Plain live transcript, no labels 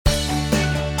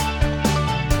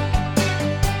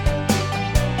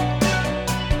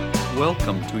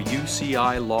welcome to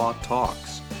UCI Law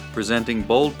Talks, presenting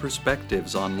bold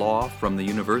perspectives on law from the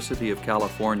University of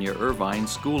California, Irvine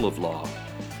School of Law.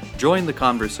 Join the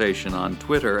conversation on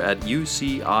Twitter at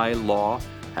UCI Law,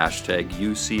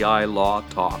 #UCI Law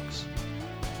Talks.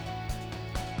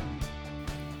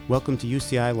 Welcome to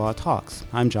UCI Law Talks.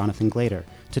 I'm Jonathan Glader.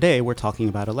 Today we're talking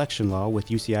about election law with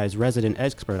UCI's resident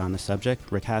expert on the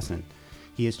subject, Rick Hasen.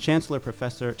 He is Chancellor's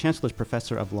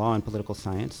Professor of Law and Political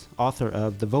Science, author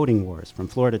of The Voting Wars, From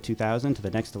Florida 2000 to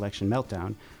the Next Election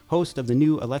Meltdown, host of the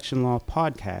new election law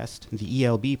podcast, the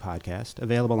ELB podcast,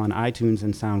 available on iTunes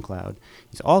and SoundCloud.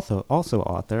 He's also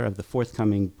author of the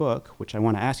forthcoming book, which I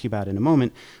want to ask you about in a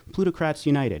moment, Plutocrats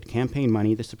United, Campaign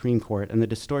Money, the Supreme Court, and the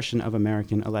Distortion of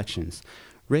American Elections.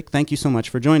 Rick, thank you so much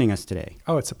for joining us today.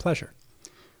 Oh, it's a pleasure.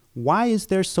 Why is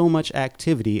there so much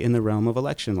activity in the realm of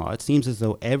election law? It seems as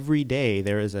though every day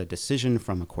there is a decision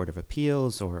from a court of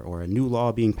appeals or a new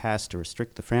law being passed to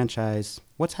restrict the franchise.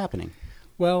 What's happening?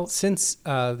 Well, since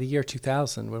the year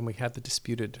 2000, when we had the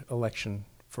disputed election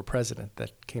for president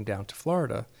that came down to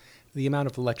Florida, the amount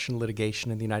of election litigation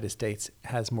in the United States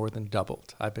has more than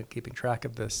doubled. I've been keeping track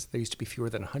of this. There used to be fewer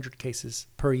than 100 cases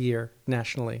per year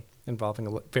nationally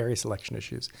involving various election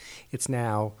issues. It's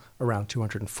now around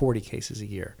 240 cases a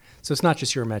year. So it's not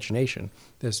just your imagination.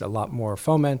 There's a lot more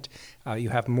foment. You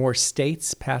have more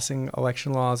states passing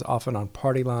election laws, often on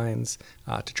party lines,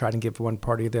 to try to give one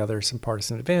party or the other some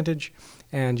partisan advantage.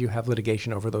 And you have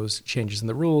litigation over those changes in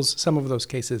the rules. Some of those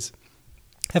cases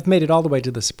have made it all the way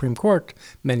to the Supreme Court.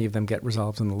 Many of them get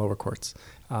resolved in the lower courts.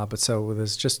 But so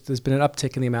there's been an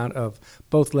uptick in the amount of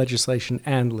both legislation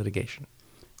and litigation.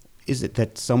 Is it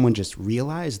that someone just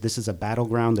realized this is a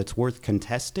battleground that's worth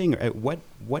contesting? Or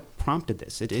what prompted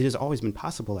this? It has always been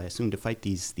possible, I assume, to fight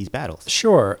these battles.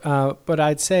 Sure, but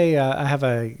I'd say I have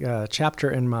a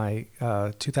chapter in my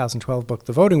 2012 book,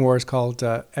 The Voting Wars, called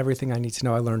Everything I Need to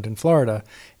Know I Learned in Florida.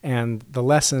 And the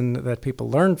lesson that people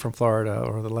learned from Florida,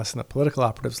 or the lesson that political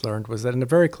operatives learned, was that in a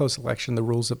very close election, the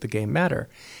rules of the game matter.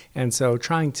 And so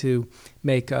trying to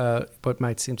make what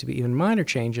might seem to be even minor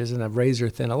changes in a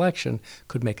razor-thin election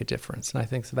could make a difference. And I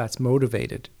think that's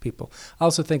motivated people. I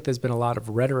also think there's been a lot of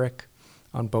rhetoric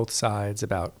on both sides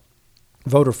about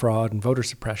voter fraud and voter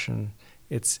suppression.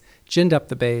 It's ginned up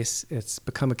the base. It's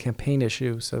become a campaign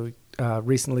issue. So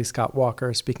recently, Scott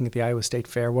Walker, speaking at the Iowa State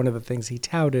Fair, one of the things he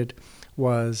touted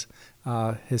was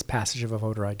his passage of a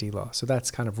voter ID law. So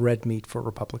that's kind of red meat for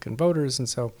Republican voters. And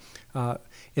so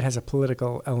it has a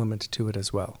political element to it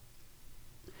as well.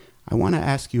 I want to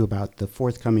ask you about the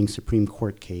forthcoming Supreme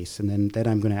Court case, and then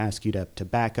I'm going to ask you to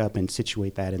back up and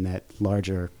situate that in that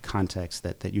larger context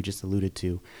that you just alluded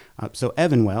to. So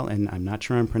Evenwel, and I'm not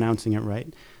sure I'm pronouncing it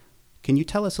right, can you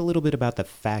tell us a little bit about the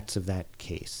facts of that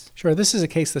case? Sure. This is a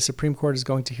case the Supreme Court is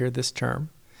going to hear this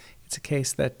term. It's a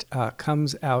case that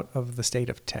comes out of the state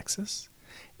of Texas,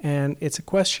 and it's a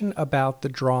question about the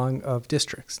drawing of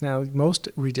districts. Now, most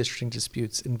redistricting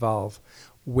disputes involve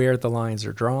where the lines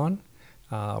are drawn,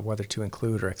 whether to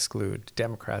include or exclude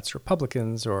Democrats,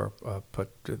 Republicans, or put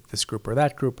this group or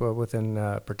that group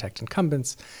within protect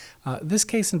incumbents. This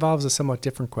case involves a somewhat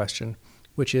different question,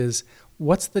 which is,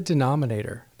 what's the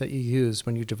denominator that you use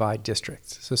when you divide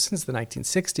districts? So since the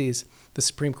 1960s, the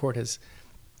Supreme Court has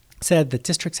said that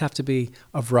districts have to be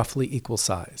of roughly equal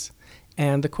size.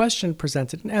 And the question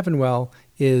presented in Evenwel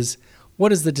is,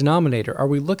 what is the denominator? Are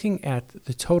we looking at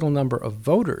the total number of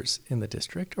voters in the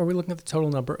district, or are we looking at the total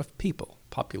number of people,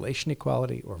 population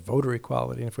equality or voter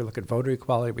equality? And if we look at voter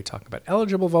equality, we talk about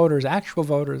eligible voters, actual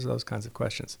voters, those kinds of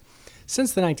questions.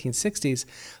 Since the 1960s,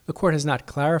 the court has not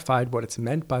clarified what it's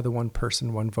meant by the one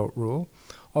person, one vote rule,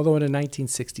 although in a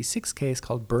 1966 case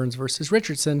called Burns versus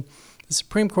Richardson, the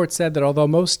Supreme Court said that although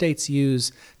most states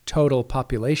use total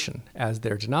population as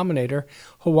their denominator,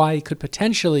 Hawaii could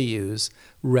potentially use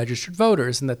registered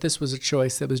voters, and that this was a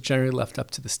choice that was generally left up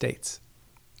to the states.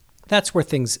 That's where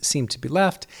things seem to be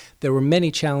left. There were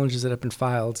many challenges that have been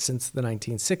filed since the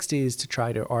 1960s to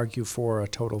try to argue for a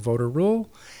total voter rule.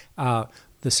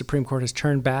 The Supreme Court has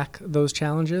turned back those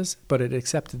challenges, but it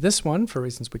accepted this one for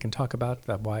reasons we can talk about,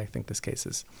 that's why I think this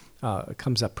case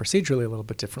comes up procedurally a little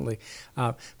bit differently.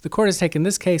 The court has taken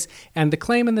this case, and the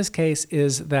claim in this case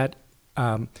is that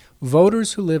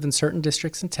voters who live in certain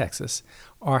districts in Texas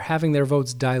are having their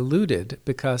votes diluted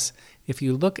because if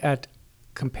you look at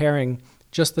comparing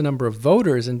just the number of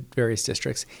voters in various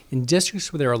districts, in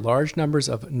districts where there are large numbers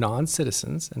of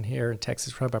non-citizens, and here in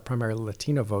Texas we're talking about primarily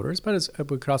Latino voters, but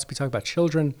we could also be talking about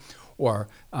children or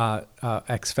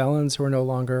ex-felons who are no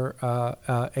longer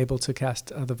able to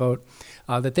cast the vote,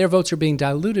 that their votes are being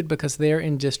diluted because they're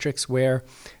in districts where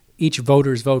each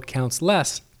voter's vote counts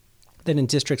less than in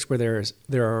districts where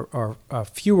there are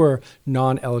fewer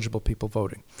non-eligible people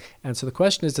voting. And so the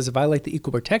question is, does it violate the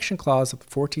Equal Protection Clause of the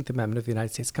 14th Amendment of the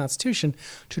United States Constitution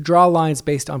to draw lines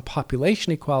based on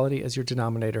population equality as your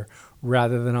denominator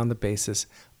rather than on the basis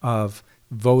of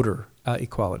voter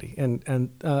equality?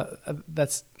 And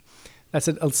that's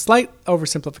a slight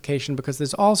oversimplification, because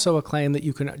there's also a claim that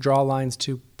you can draw lines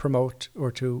to promote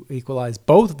or to equalize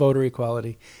both voter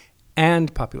equality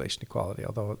and population equality,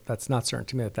 although that's not certain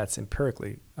to me that that's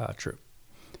empirically true.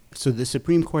 So the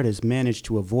Supreme Court has managed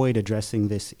to avoid addressing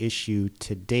this issue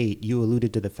to date. You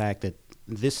alluded to the fact that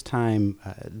this time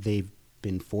they've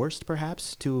been forced,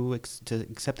 perhaps, to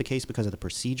accept the case because of the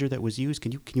procedure that was used.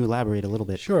 Can you elaborate a little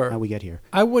bit? Sure. How we get here?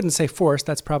 I wouldn't say forced.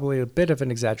 That's probably a bit of an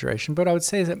exaggeration. But I would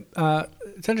say that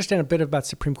to understand a bit about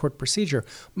Supreme Court procedure,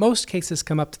 most cases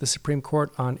come up to the Supreme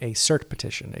Court on a cert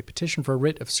petition, a petition for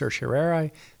writ of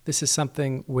certiorari. This is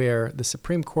something where the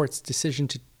Supreme Court's decision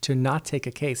to not take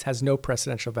a case has no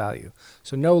precedential value.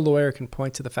 So no lawyer can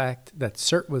point to the fact that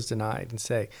cert was denied and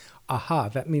say, aha,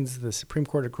 that means the Supreme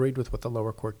Court agreed with what the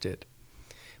lower court did.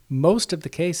 Most of the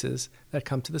cases that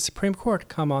come to the Supreme Court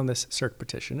come on this cert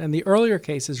petition. And the earlier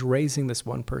cases raising this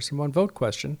one person, one vote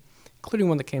question, including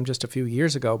one that came just a few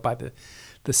years ago by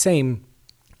the same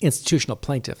institutional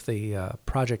plaintiff, the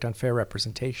Project on Fair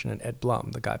Representation, and Ed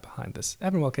Blum, the guy behind this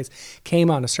Evanwell case, came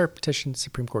on a cert petition.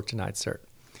 Supreme Court denied cert.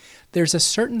 There's a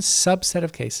certain subset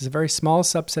of cases, a very small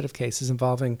subset of cases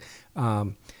involving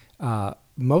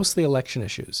mostly election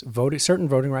issues, certain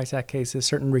Voting Rights Act cases,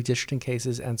 certain redistricting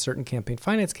cases, and certain campaign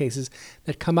finance cases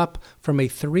that come up from a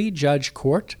three-judge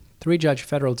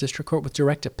federal district court with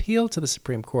direct appeal to the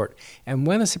Supreme Court. And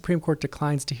when the Supreme Court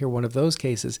declines to hear one of those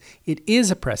cases, it is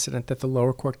a precedent that the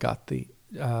lower court got the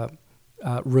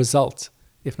result,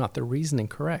 if not the reasoning,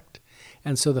 correct.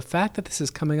 And so the fact that this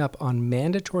is coming up on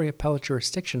mandatory appellate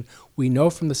jurisdiction, we know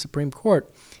from the Supreme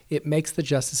Court, it makes the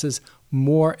justices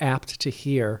more apt to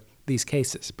hear these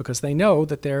cases because they know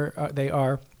that they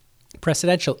are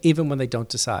precedential even when they don't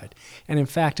decide. And in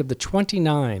fact, of the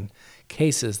 29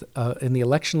 cases in the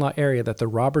election law area that the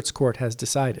Roberts Court has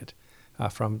decided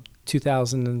from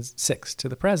 2006 to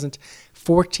the present,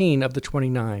 14 of the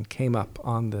 29 came up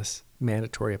on this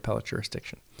mandatory appellate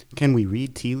jurisdiction. Can we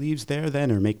read tea leaves there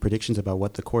then, or make predictions about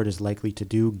what the court is likely to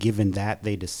do, given that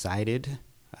they decided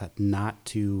not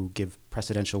to give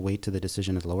precedential weight to the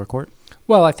decision of the lower court?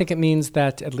 Well, I think it means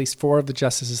that at least 4 of the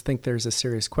justices think there's a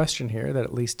serious question here that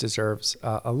at least deserves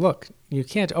a look. You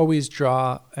can't always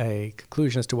draw a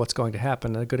conclusion as to what's going to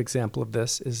happen. A good example of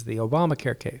this is the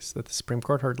Obamacare case that the Supreme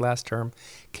Court heard last term,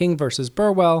 King versus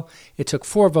Burwell. It took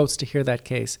 4 votes to hear that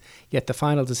case, yet the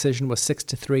final decision was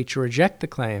 6-3 to reject the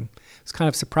claim. It's kind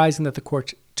of surprising that the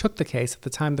court took the case. At the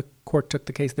time the court took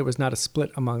the case, there was not a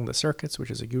split among the circuits, which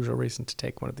is a usual reason to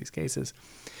take one of these cases.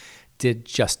 Did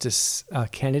Justice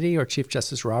Kennedy or Chief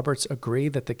Justice Roberts agree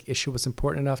that the issue was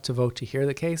important enough to vote to hear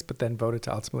the case, but then voted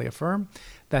to ultimately affirm?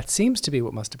 That seems to be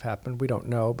what must have happened. We don't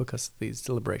know because these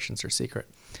deliberations are secret.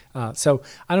 So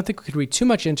I don't think we could read too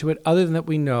much into it other than that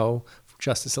we know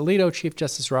Justice Alito, Chief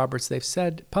Justice Roberts, they've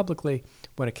said publicly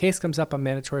when a case comes up on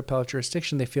mandatory appellate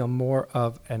jurisdiction, they feel more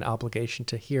of an obligation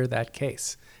to hear that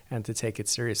case and to take it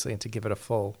seriously and to give it a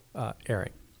full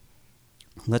airing.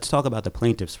 Let's talk about the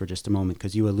plaintiffs for just a moment,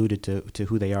 because you alluded to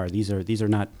who they are. These are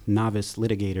not novice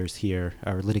litigators here,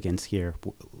 or litigants here.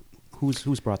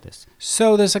 Who's brought this?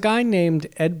 So there's a guy named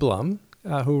Ed Blum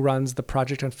who runs the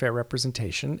Project on Fair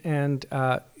Representation, and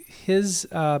his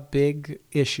big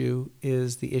issue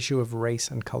is the issue of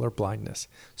race and color blindness.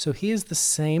 So he is the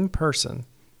same person.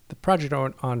 The Project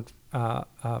on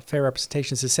Fair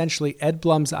Representation is essentially Ed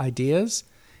Blum's ideas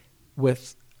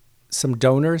with some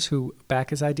donors who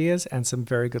back his ideas and some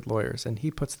very good lawyers, and he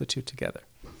puts the two together.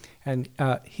 And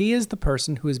he is the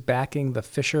person who is backing the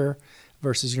Fisher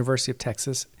versus University of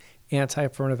Texas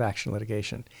anti-affirmative action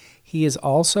litigation. He is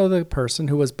also the person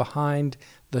who was behind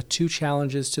the 2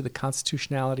 challenges to the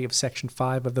constitutionality of Section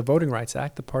 5 of the Voting Rights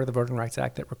Act, the part of the Voting Rights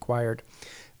Act that required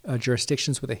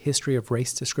jurisdictions with a history of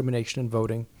race discrimination in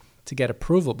voting to get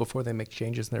approval before they make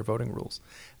changes in their voting rules.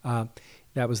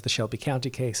 That was the Shelby County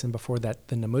case, and before that,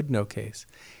 the Namudno case.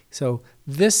 So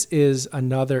this is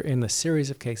another in the series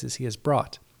of cases he has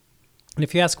brought. And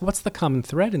if you ask, what's the common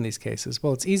thread in these cases?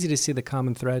 Well, it's easy to see the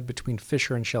common thread between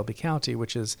Fisher and Shelby County,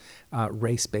 which is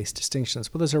race-based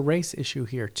distinctions. Well, there's a race issue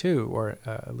here, too, or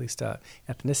at least an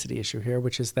ethnicity issue here,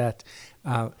 which is that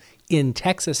in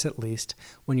Texas, at least,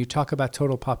 when you talk about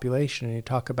total population and you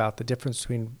talk about the difference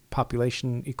between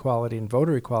population equality and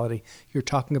voter equality, you're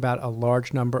talking about a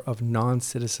large number of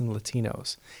non-citizen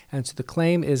Latinos. And so the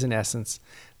claim is, in essence,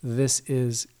 this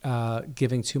is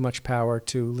giving too much power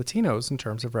to Latinos in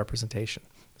terms of representation.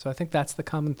 So I think that's the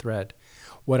common thread.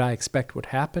 What I expect would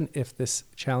happen if this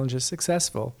challenge is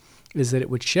successful is that it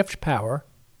would shift power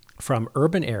from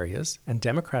urban areas and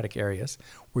democratic areas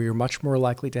where you're much more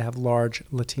likely to have large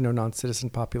Latino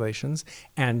non-citizen populations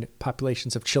and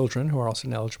populations of children who are also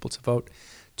ineligible to vote,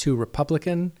 to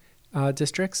Republican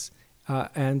districts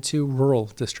and to rural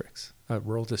districts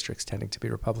tending to be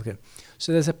Republican.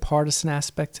 So there's a partisan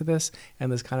aspect to this,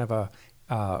 and there's kind of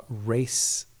a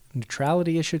race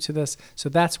neutrality issue to this. So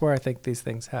that's where I think these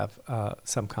things have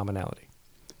some commonality.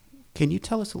 Can you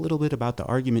tell us a little bit about the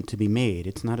argument to be made?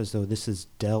 It's not as though this is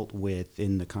dealt with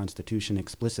in the Constitution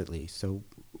explicitly. So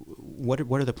what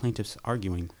are the plaintiffs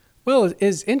arguing? Well, it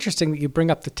is interesting that you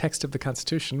bring up the text of the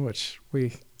Constitution, which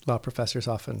we law professors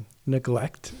often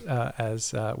neglect,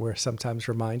 as we're sometimes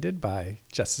reminded by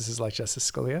justices like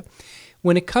Justice Scalia.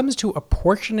 When it comes to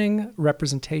apportioning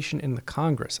representation in the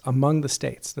Congress among the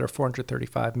states, there are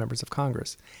 435 members of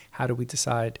Congress. How do we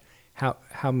decide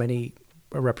how many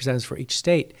representatives for each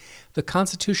state? The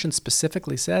Constitution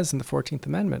specifically says in the 14th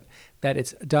Amendment that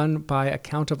it's done by a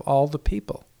count of all the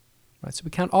people. Right? So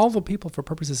we count all the people for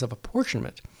purposes of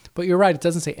apportionment. But you're right, it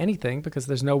doesn't say anything because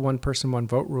there's no one person, one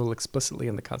vote rule explicitly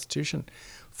in the Constitution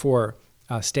for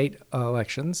state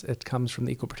elections. It comes from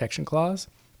the Equal Protection Clause.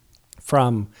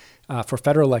 For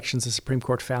federal elections, the Supreme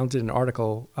Court found it in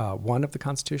Article 1 of the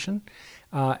Constitution.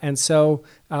 And so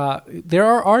there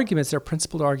are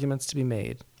principled arguments to be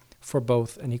made for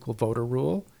both an equal voter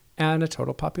rule and a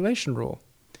total population rule.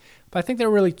 But I think there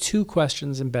are really two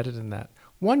questions embedded in that.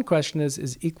 One question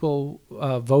is equal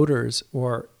voters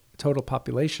or total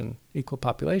population, equal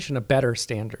population, a better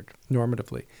standard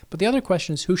normatively? But the other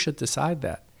question is who should decide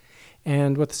that?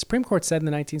 And what the Supreme Court said in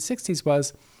the 1960s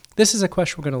was, this is a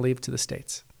question we're going to leave to the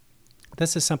states.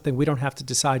 This is something we don't have to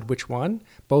decide which one.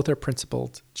 Both are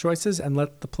principled choices, and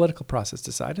let the political process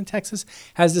decide. And Texas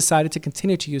has decided to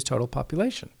continue to use total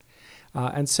population.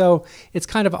 And so it's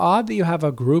kind of odd that you have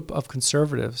a group of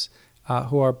conservatives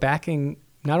who are backing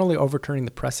not only overturning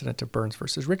the precedent of Burns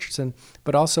versus Richardson,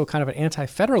 but also kind of an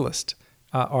anti-federalist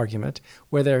argument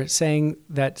where they're saying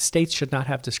that states should not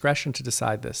have discretion to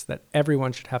decide this, that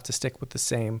everyone should have to stick with the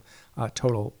same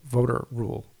total voter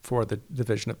rule for the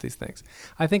division of these things.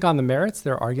 I think on the merits,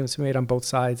 there are arguments made on both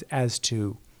sides as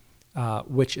to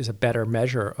which is a better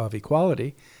measure of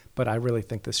equality, but I really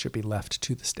think this should be left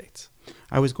to the states.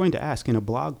 I was going to ask, in a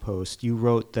blog post, you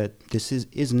wrote that this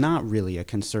is not really a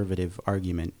conservative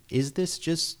argument. Is this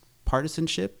just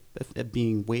partisanship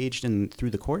being waged through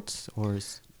the courts, or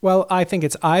is... Well, I think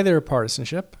it's either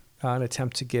partisanship, an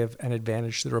attempt to give an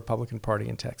advantage to the Republican Party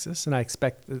in Texas. And I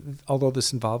expect, although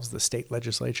this involves the state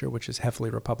legislature, which is heavily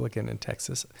Republican in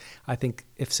Texas, I think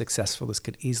if successful, this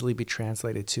could easily be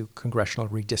translated to congressional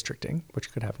redistricting,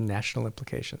 which could have national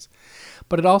implications.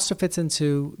 But it also fits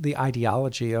into the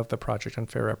ideology of the Project on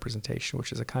Fair Representation,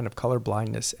 which is a kind of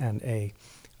colorblindness and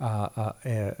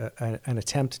an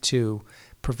attempt to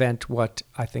prevent what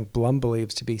I think Blum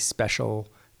believes to be special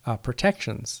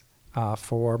protections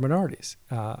for minorities.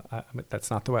 That's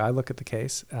not the way I look at the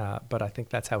case, but I think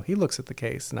that's how he looks at the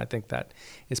case, and I think that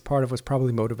is part of what's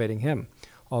probably motivating him,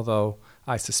 although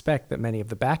I suspect that many of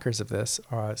the backers of this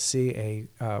see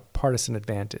a partisan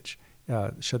advantage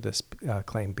should this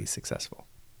claim be successful.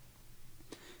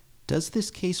 Does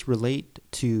this case relate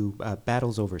to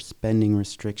battles over spending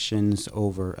restrictions,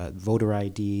 over voter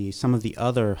ID, some of the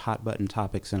other hot-button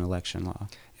topics in election law?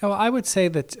 Well, I would say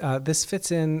that this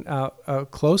fits in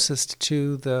closest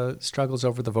to the struggles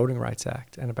over the Voting Rights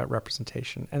Act and about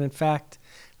representation. And in fact,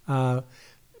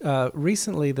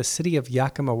 recently the city of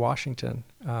Yakima, Washington,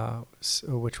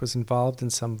 which was involved in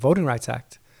some Voting Rights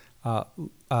Act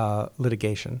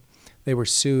litigation, they were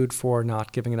sued for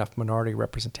not giving enough minority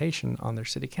representation on their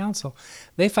city council.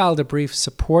 They filed a brief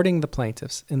supporting the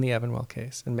plaintiffs in the Evanwell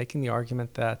case and making the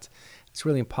argument that it's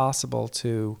really impossible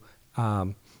to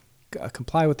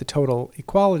comply with the total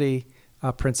equality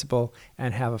principle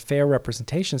and have a fair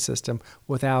representation system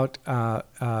without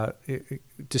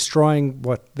destroying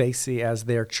what they see as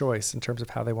their choice in terms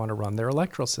of how they want to run their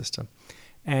electoral system.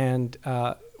 And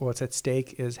what's at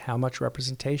stake is how much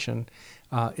representation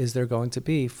is there going to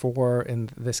be for, in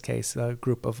this case, a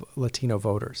group of Latino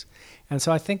voters. And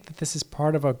so I think that this is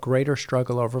part of a greater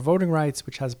struggle over voting rights,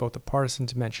 which has both a partisan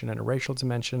dimension and a racial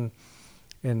dimension.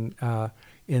 In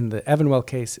the Evanwell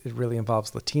case, it really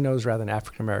involves Latinos rather than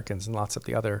African Americans. In lots of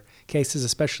the other cases,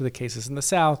 especially the cases in the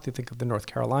South, you think of the North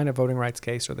Carolina voting rights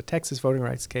case or the Texas voting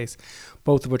rights case,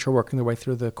 both of which are working their way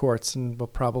through the courts and will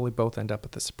probably both end up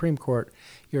at the Supreme Court.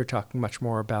 You're talking much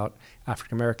more about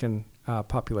African American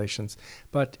populations.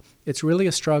 But it's really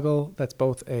a struggle that's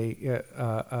both a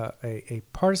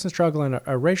partisan struggle and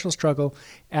a racial struggle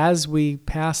as we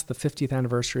pass the 50th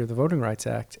anniversary of the Voting Rights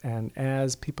Act and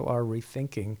as people are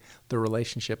rethinking the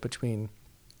relationship between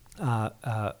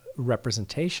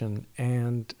representation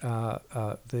and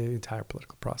the entire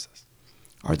political process.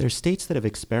 Are there states that have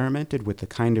experimented with the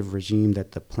kind of regime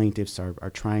that the plaintiffs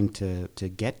are trying to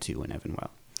get to in Evanwell?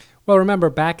 Well, remember,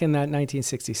 back in that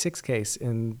 1966 case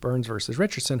in Burns versus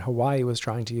Richardson, Hawaii was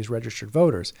trying to use registered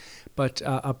voters. But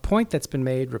a point that's been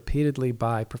made repeatedly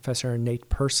by Professor Nate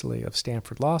Persily of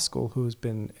Stanford Law School, who's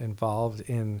been involved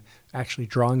in actually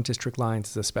drawing district lines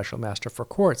as a special master for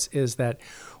courts, is that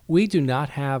we do not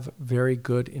have very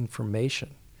good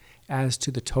information as to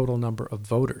the total number of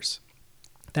voters.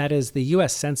 That is, the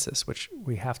U.S. Census, which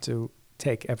we have to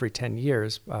take every 10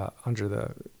 years under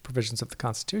the provisions of the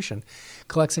Constitution,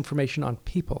 collects information on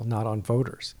people, not on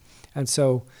voters. And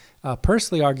so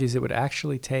Persily argues it would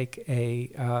actually take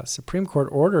a Supreme Court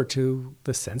order to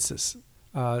the Census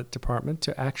Department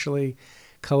to actually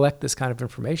collect this kind of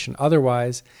information.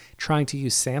 Otherwise, trying to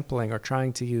use sampling or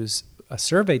trying to use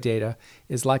survey data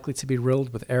is likely to be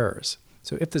riddled with errors.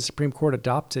 So if the Supreme Court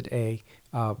adopted a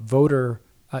voter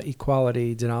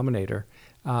equality denominator,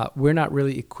 we're not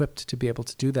really equipped to be able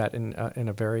to do that in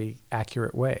a very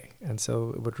accurate way. And so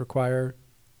it would require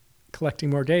collecting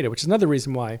more data, which is another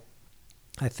reason why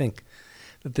I think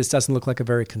that this doesn't look like a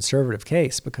very conservative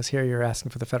case, because here you're asking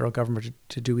for the federal government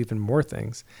to do even more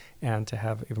things and to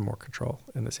have even more control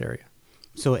in this area.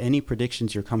 So any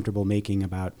predictions you're comfortable making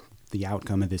about the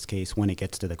outcome of this case when it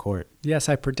gets to the court? Yes,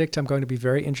 I predict I'm going to be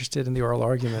very interested in the oral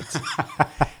arguments.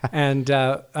 And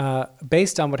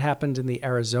based on what happened in the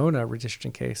Arizona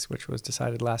redistricting case, which was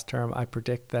decided last term, I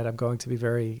predict that I'm going to be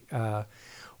very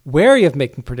wary of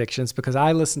making predictions, because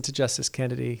I listened to Justice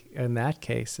Kennedy in that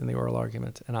case in the oral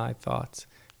argument, and I thought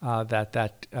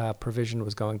that provision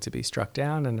was going to be struck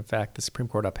down. And in fact, the Supreme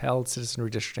Court upheld citizen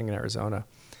redistricting in Arizona,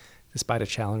 despite a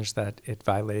challenge that it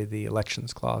violated the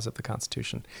Elections Clause of the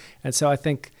Constitution. And so I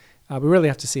think we really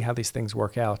have to see how these things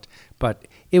work out. But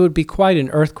it would be quite an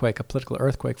earthquake, a political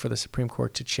earthquake, for the Supreme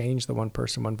Court to change the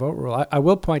one-person, one-vote rule. I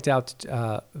will point out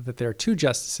that there are two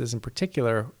justices in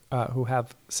particular who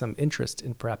have some interest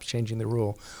in perhaps changing the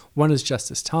rule. One is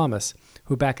Justice Thomas,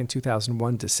 who back in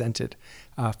 2001 dissented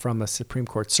from a Supreme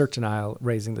Court cert denial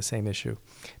raising the same issue.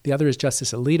 The other is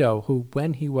Justice Alito, who,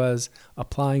 when he was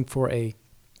applying for a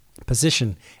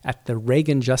position at the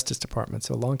Reagan Justice Department,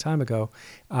 so a long time ago,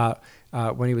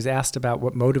 when he was asked about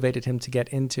what motivated him to get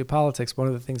into politics, one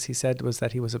of the things he said was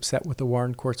that he was upset with the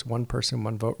Warren Court's one-person,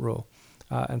 one-vote rule.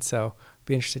 And so I'd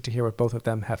be interested to hear what both of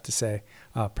them have to say.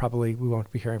 Probably we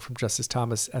won't be hearing from Justice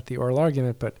Thomas at the oral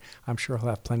argument, but I'm sure he'll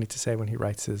have plenty to say when he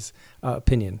writes his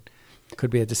opinion.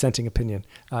 Could be a dissenting opinion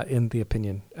in the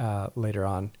opinion later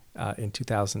on in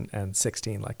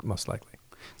 2016, most likely.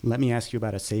 Let me ask you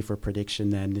about a safer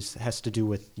prediction then. This has to do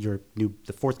with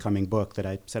the forthcoming book that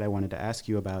I said I wanted to ask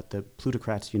you about, the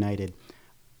Plutocrats United.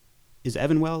 Is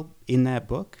Evanwell in that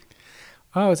book?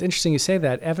 Oh, it's interesting you say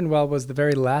that. Evanwell was the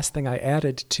very last thing I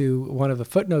added to one of the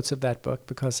footnotes of that book,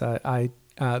 because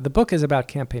the book is about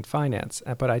campaign finance,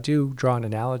 but I do draw an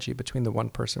analogy between the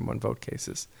one-person, one-vote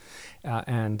cases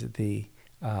and the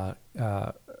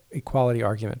equality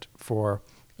argument for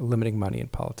limiting money in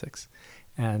politics.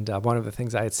 And one of the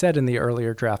things I had said in the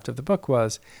earlier draft of the book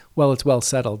was, well, it's well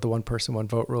settled. The one-person,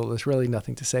 one-vote rule. There's really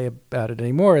nothing to say about it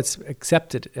anymore. It's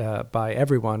accepted by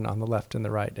everyone on the left and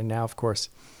the right. And now, of course,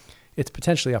 it's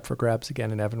potentially up for grabs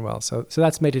again in Evanwell. So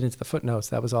that's made it into the footnotes.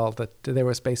 That was all that there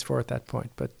was space for at that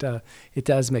point. But it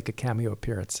does make a cameo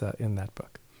appearance in that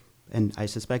book. And I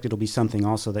suspect it'll be something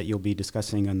also that you'll be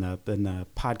discussing in the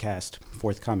podcast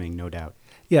forthcoming, no doubt.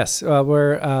 Yes,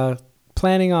 we're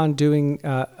planning on doing,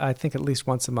 I think, at least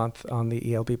once a month on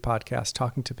the ELB podcast,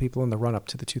 talking to people in the run-up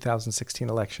to the 2016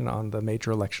 election on the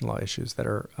major election law issues that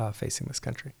are facing this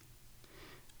country.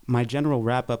 My general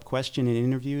wrap-up question in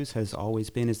interviews has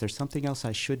always been, is there something else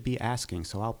I should be asking?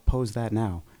 So I'll pose that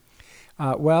now.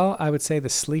 Well, I would say the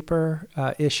sleeper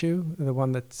issue, the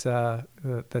one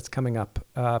that's coming up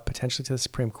potentially to the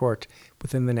Supreme Court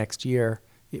within the next year,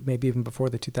 maybe even before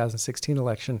the 2016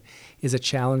 election, is a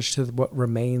challenge to what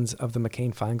remains of the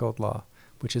McCain-Feingold law,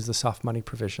 which is the soft money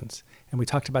provisions. And we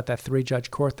talked about that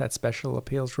three-judge court, that special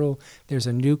appeals rule. There's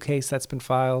a new case that's been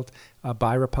filed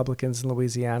by Republicans in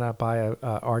Louisiana, by a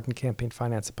ardent campaign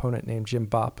finance opponent named Jim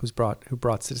Bopp, who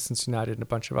brought Citizens United and a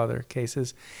bunch of other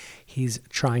cases. He's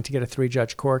trying to get a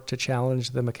three-judge court to challenge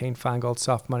the McCain-Feingold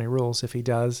soft money rules. If he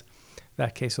does,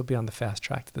 that case will be on the fast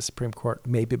track to the Supreme Court,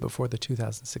 maybe before the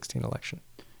 2016 election.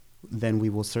 Then we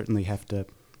will certainly have to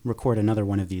record another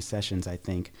one of these sessions, I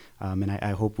think. And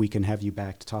I hope we can have you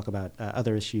back to talk about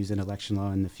other issues in election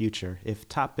law in the future. If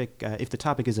the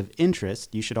topic is of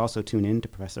interest, you should also tune in to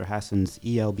Professor Hassan's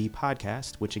ELB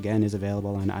podcast, which again is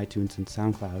available on iTunes and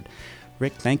SoundCloud.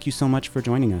 Rick, thank you so much for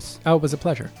joining us. Oh, it was a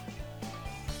pleasure.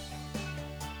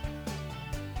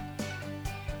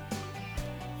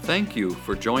 Thank you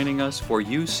for joining us for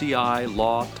UCI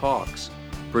Law Talks,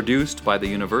 produced by the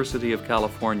University of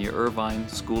California Irvine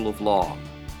School of Law.